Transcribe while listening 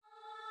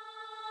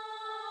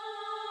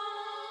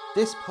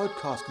This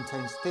podcast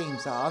contains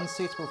themes that are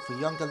unsuitable for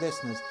younger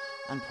listeners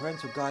and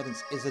parental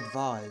guidance is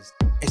advised.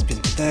 It's been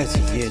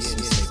 30 years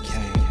since they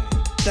came.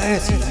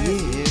 30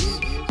 years?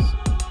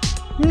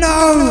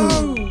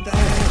 No! 30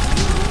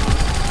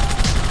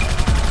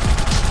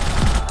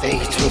 years. They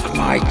took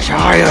my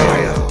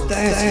child.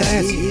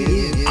 30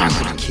 years.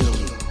 I'm gonna kill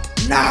you.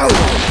 No!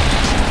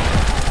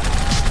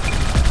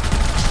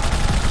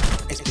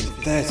 It's been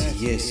 30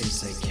 years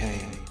since they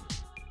came.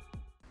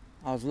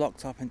 I was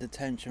locked up in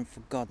detention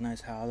for God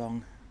knows how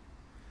long.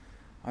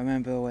 I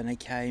remember when they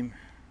came.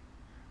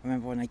 I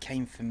remember when they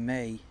came for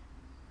me.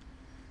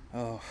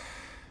 Oh,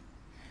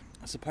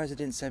 I suppose they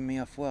didn't send me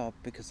off well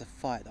because of the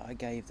fight that I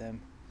gave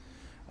them.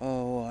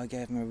 Oh, I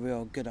gave them a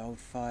real good old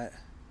fight.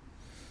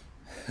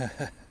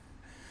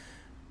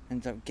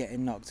 Ended up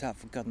getting knocked out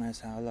for God knows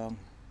how long.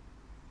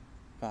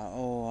 But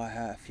oh, I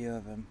hurt a few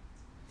of them.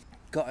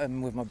 Got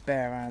them with my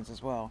bare hands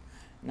as well.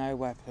 No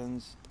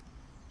weapons,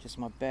 just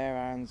my bare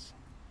hands.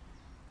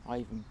 I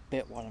even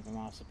bit one of them,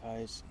 I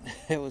suppose.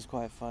 It was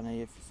quite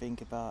funny if you think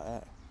about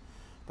it.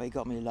 But he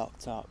got me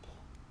locked up.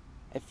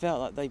 It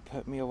felt like they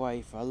put me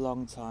away for a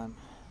long time.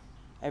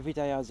 Every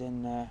day I was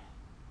in there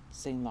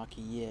seemed like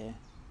a year.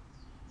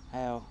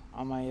 Hell,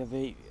 I may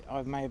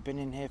have been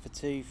in here for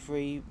 2,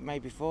 3,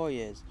 maybe 4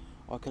 years.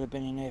 Or I could have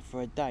been in here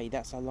for a day.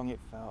 That's how long it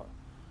felt.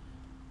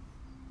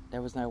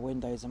 There was no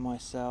windows in my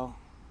cell.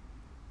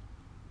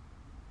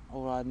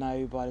 All I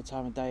know by the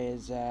time of day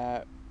is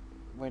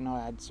when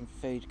I had some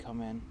food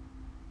come in.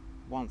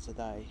 Once a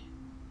day,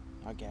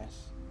 I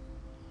guess.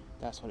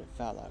 That's what it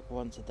felt like,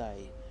 once a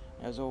day.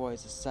 It was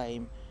always the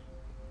same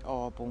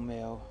horrible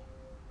meal.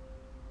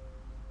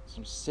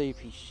 Some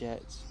soupy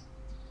shit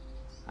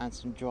and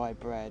some dry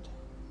bread.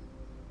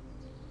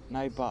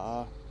 No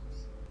butter.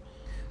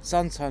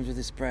 Sometimes with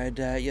this bread,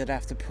 you'd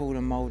have to pull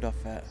the mould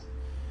off it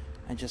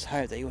and just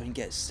hope that you wouldn't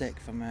get sick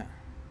from it.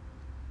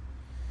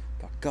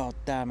 But god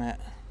damn it,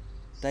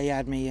 they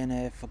had me in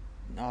here for,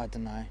 I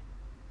don't know,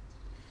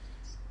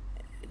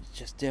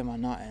 just doing my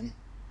nutting.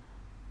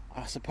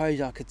 I suppose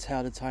I could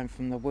tell the time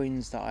from the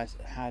wounds that I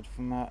had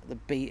from the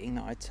beating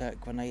that I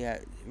took when they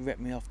ripped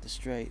me off the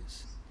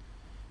streets.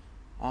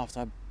 After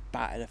I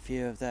battered a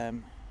few of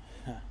them.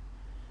 I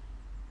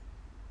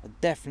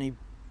definitely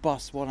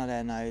bust one of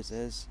their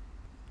noses.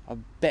 I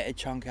bit a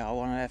chunk out of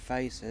one of their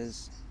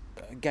faces.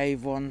 I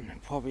gave one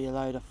probably a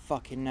load of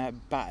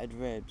fucking battered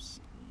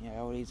ribs. You know,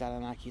 all these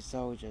Anunnaki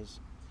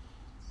soldiers.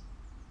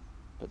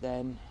 But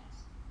then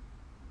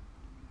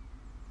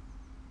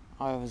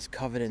I was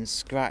covered in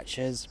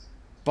scratches,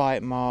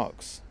 bite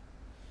marks,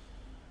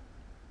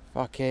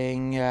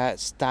 fucking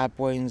stab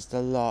wounds,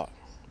 the lot.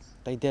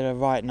 They did a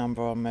right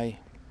number on me.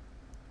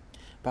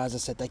 But as I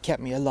said, they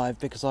kept me alive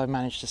because I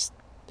managed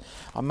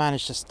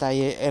to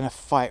stay in a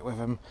fight with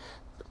them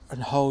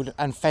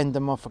and fend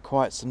them off for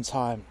quite some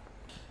time.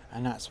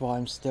 And that's why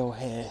I'm still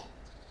here.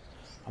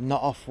 I'm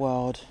not off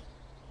world.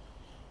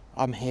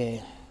 I'm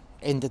here,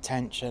 in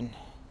detention.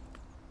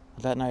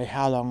 I don't know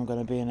how long I'm going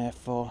to be in here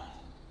for.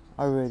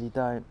 I really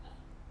don't.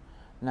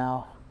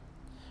 Now,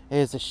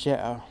 here's the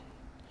shitter.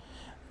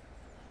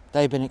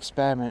 They've been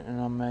experimenting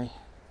on me.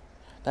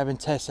 They've been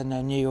testing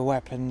their new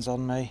weapons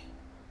on me.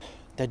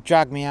 They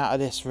dragged me out of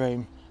this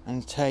room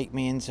and take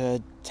me into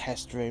a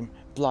test room,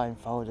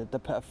 blindfolded. They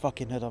put a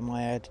fucking hood on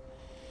my head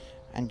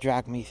and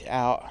dragged me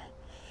out.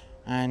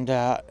 And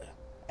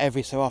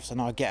every so often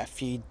I get a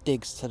few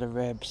digs to the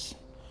ribs,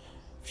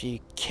 a few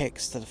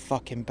kicks to the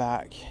fucking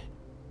back,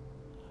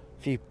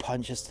 a few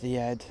punches to the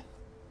head.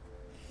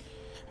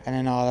 And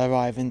then I'll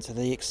arrive into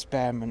the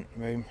experiment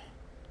room.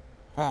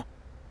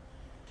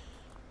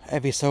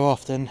 Every so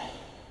often,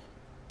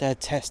 they'll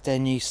test their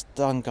new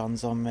stun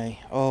guns on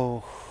me.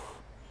 Oh,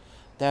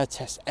 they'll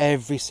test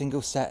every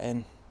single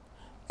setting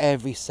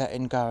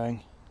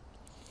going.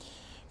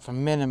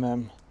 From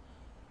minimum,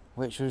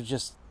 which would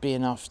just be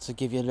enough to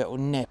give you a little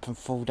nip and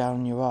fall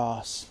down your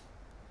arse,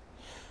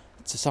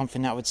 to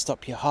something that would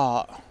stop your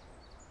heart,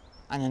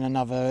 and then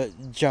another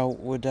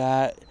jolt would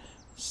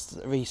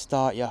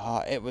restart your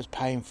heart. It was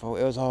painful,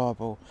 it was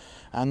horrible.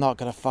 I'm not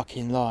gonna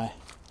fucking lie,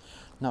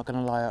 not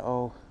gonna lie at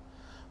all.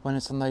 When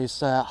it's on those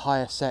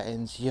higher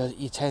settings,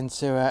 you tend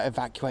to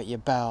evacuate your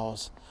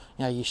bowels.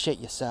 You know, you shit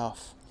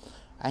yourself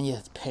and you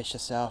piss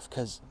yourself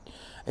because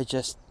it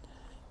just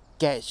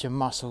gets your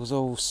muscles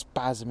all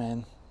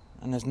spasming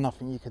and there's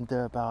nothing you can do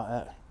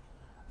about it.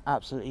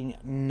 Absolutely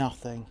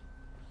nothing.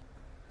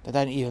 They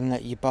don't even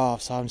let you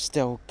bath, so I'm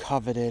still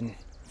covered in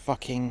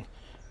fucking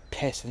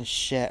piss and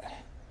shit.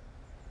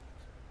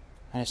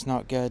 And it's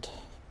not good.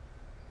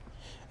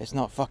 It's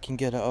not fucking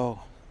good at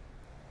all.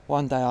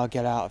 One day I'll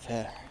get out of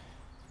here.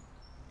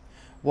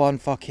 One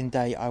fucking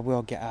day I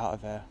will get out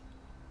of here.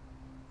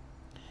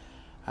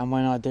 And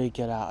when I do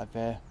get out of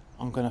here,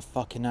 I'm gonna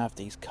fucking have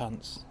these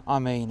cunts. I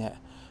mean it.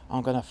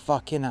 I'm gonna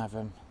fucking have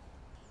them.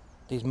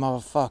 These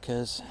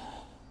motherfuckers.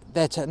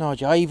 Their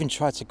technology, I even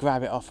tried to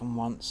grab it off them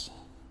once.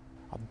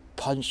 I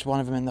punched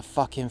one of them in the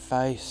fucking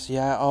face.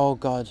 Yeah, oh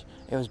god.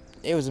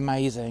 It was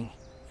amazing.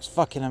 It's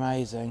fucking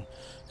amazing.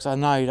 Because I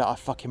know that I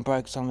fucking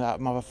broke some of that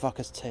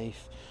motherfucker's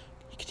teeth.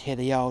 You could hear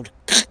the old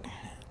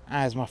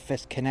as my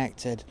fist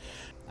connected,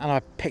 and I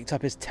picked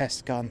up his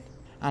test gun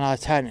and I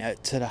turned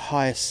it to the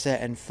highest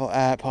setting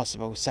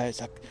possible. So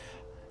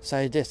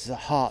this is a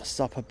heart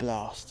stopper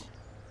blast.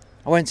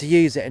 I went to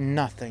use it and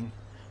nothing,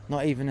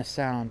 not even a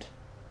sound.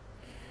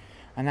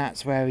 And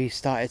that's where he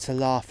started to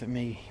laugh at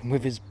me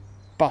with his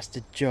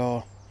busted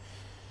jaw,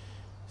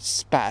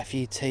 spat a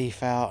few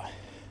teeth out,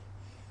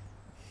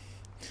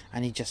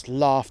 and he just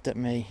laughed at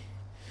me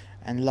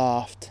and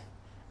laughed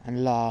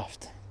and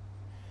laughed,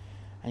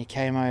 and he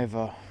came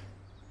over.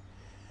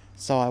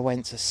 So I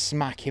went to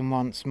smack him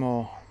once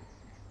more.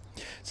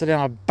 So then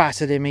I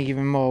battered him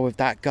even more with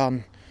that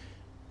gun.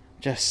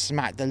 Just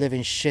smacked the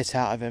living shit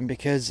out of him,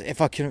 because if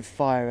I couldn't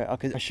fire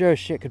it, I sure as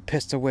shit could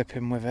pistol whip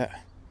him with it.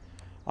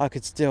 I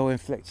could still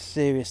inflict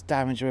serious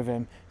damage with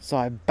him. So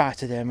I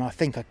battered him. I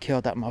think I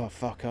killed that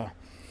motherfucker.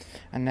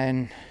 And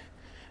then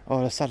all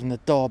of a sudden the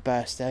door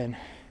burst in,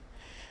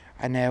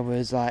 and there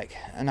was like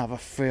another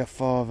 3 or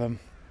 4 of them,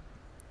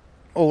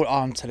 all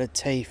armed to the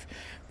teeth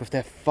with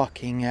their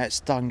fucking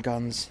stun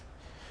guns.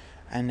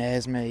 And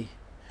there's me,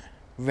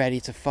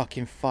 ready to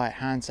fucking fight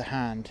hand to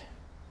hand.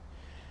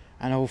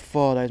 And all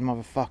 4 of those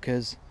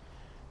motherfuckers,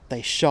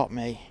 they shot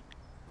me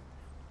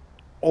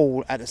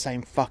all at the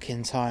same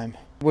fucking time.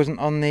 It wasn't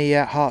on the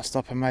heart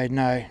stopper mode,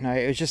 no,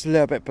 it was just a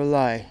little bit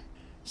below.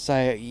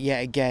 So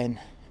yet again,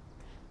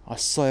 I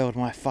soiled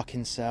my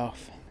fucking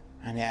self,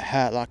 and it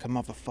hurt like a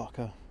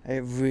motherfucker.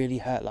 It really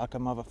hurt like a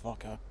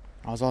motherfucker.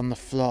 I was on the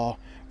floor,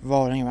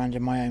 rolling around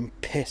in my own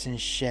piss and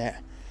shit,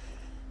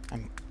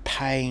 and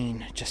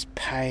pain, just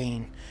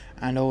pain,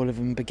 and all of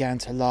them began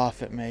to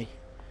laugh at me.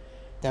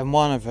 Then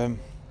one of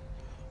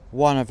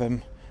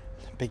them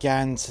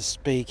began to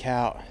speak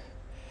out.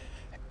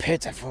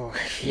 "Pitiful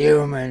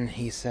human,"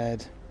 he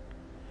said.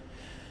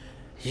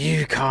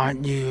 "You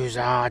can't use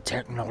our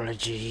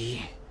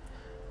technology.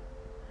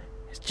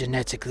 It's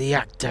genetically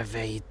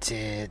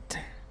activated."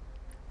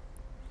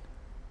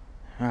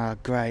 Ah,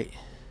 great.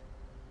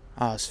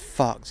 I was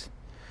fucked.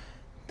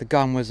 The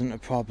gun wasn't a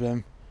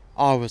problem.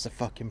 I was the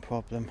fucking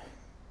problem.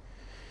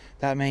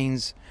 That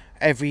means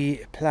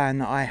every plan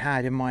that I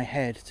had in my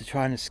head to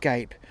try and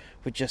escape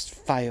would just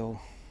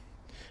fail.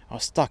 I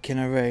was stuck in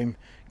a room,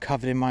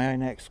 covered in my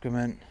own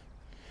excrement,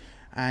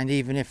 and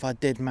even if I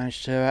did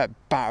manage to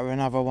batter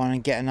another one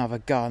and get another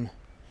gun,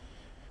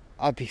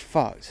 I'd be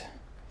fucked.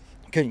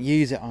 I couldn't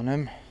use it on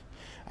them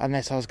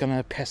unless I was going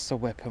to pistol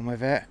whip them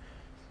with it.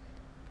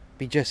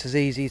 Be just as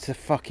easy to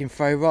fucking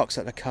throw rocks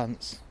at the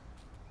cunts.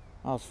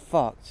 I was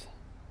fucked.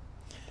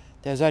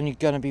 There's only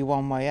going to be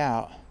one way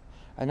out,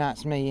 and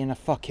that's me in a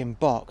fucking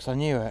box. I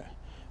knew it.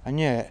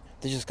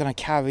 They're just going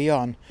to carry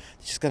on.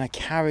 They're just going to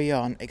carry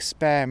on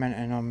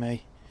experimenting on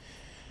me.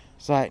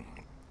 It's like,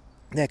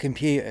 they're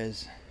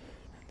computers.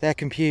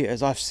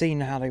 I've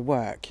seen how they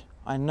work.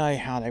 I know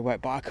how they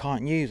work, but I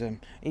can't use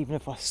them. Even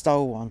if I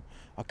stole one,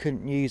 I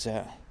couldn't use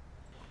it.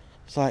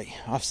 It's like,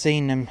 I've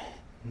seen them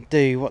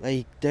do what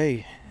they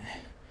do.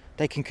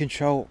 They can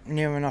control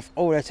near enough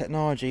all their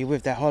technology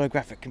with their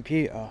holographic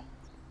computer.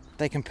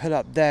 They can pull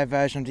up their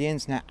version of the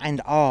internet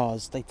and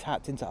ours. They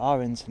tapped into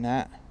our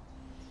internet.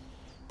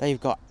 They've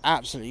got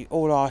absolutely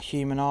all our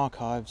human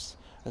archives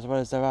as well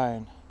as their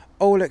own.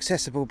 All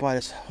accessible by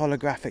this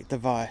holographic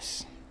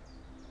device.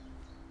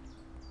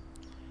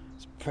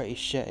 It's pretty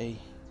shitty.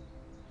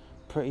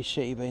 Pretty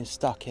shitty being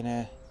stuck in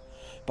here.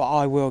 But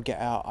I will get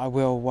out. I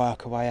will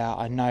work a way out.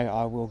 I know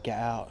I will get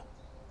out.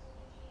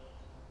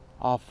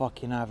 I'll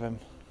fucking have them.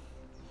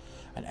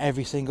 And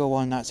every single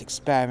one that's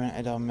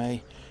experimented on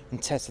me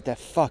and tested their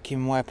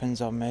fucking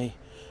weapons on me,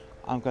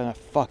 I'm gonna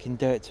fucking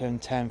do it to them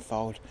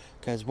tenfold.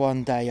 Because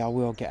one day I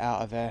will get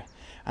out of here.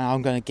 And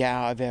I'm gonna get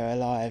out of here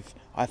alive.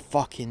 I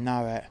fucking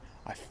know it.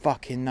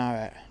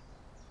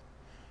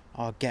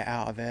 I'll get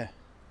out of here.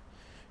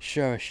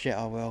 Sure as shit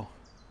I will.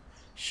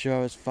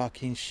 Sure as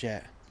fucking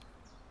shit.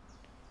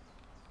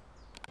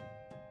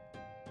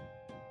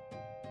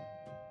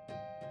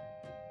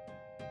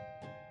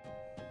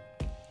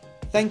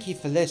 Thank you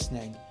for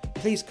listening.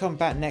 Please come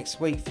back next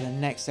week for the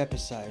next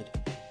episode.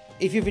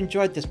 If you've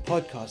enjoyed this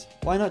podcast,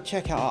 why not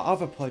check out our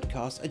other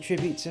podcast, A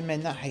Tribute to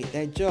Men That Hate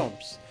Their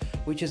Jobs,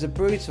 which is a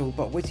brutal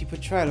but witty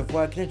portrayal of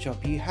working a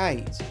job you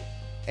hate.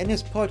 In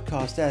this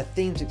podcast, there are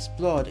themes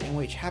explored in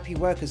which happy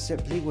workers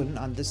simply wouldn't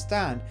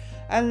understand,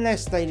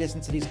 unless they listen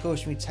to these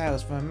cautionary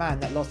tales from a man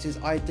that lost his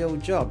ideal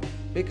job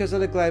because of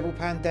the global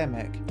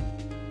pandemic.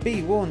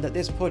 Be warned that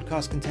this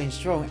podcast contains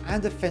strong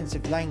and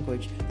offensive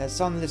language that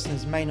some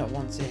listeners may not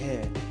want to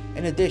hear.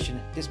 In addition,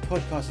 this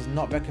podcast is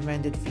not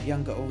recommended for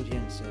younger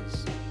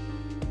audiences.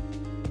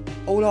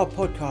 All our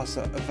podcasts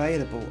are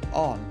available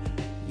on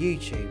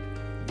YouTube.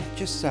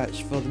 Just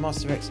search for the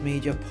Master X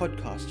Media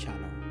podcast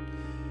channel.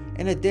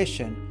 In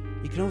addition,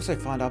 you can also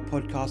find our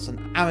podcasts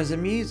on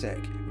Amazon Music,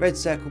 Red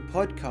Circle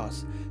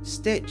Podcasts,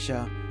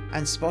 Stitcher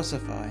and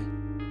Spotify.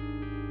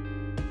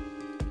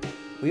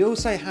 We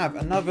also have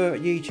another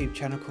YouTube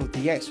channel called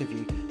The X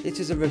Review. This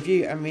is a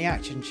review and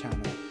reaction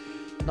channel.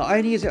 Not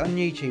only is it on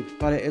YouTube,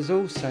 but it is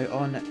also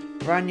on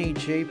Brand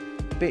YouTube,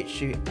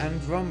 BitChute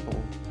and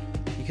Rumble.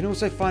 You can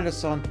also find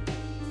us on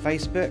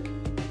Facebook,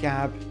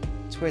 Gab,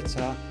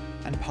 Twitter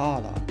and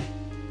Parler.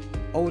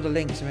 All the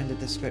links are in the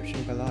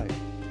description below.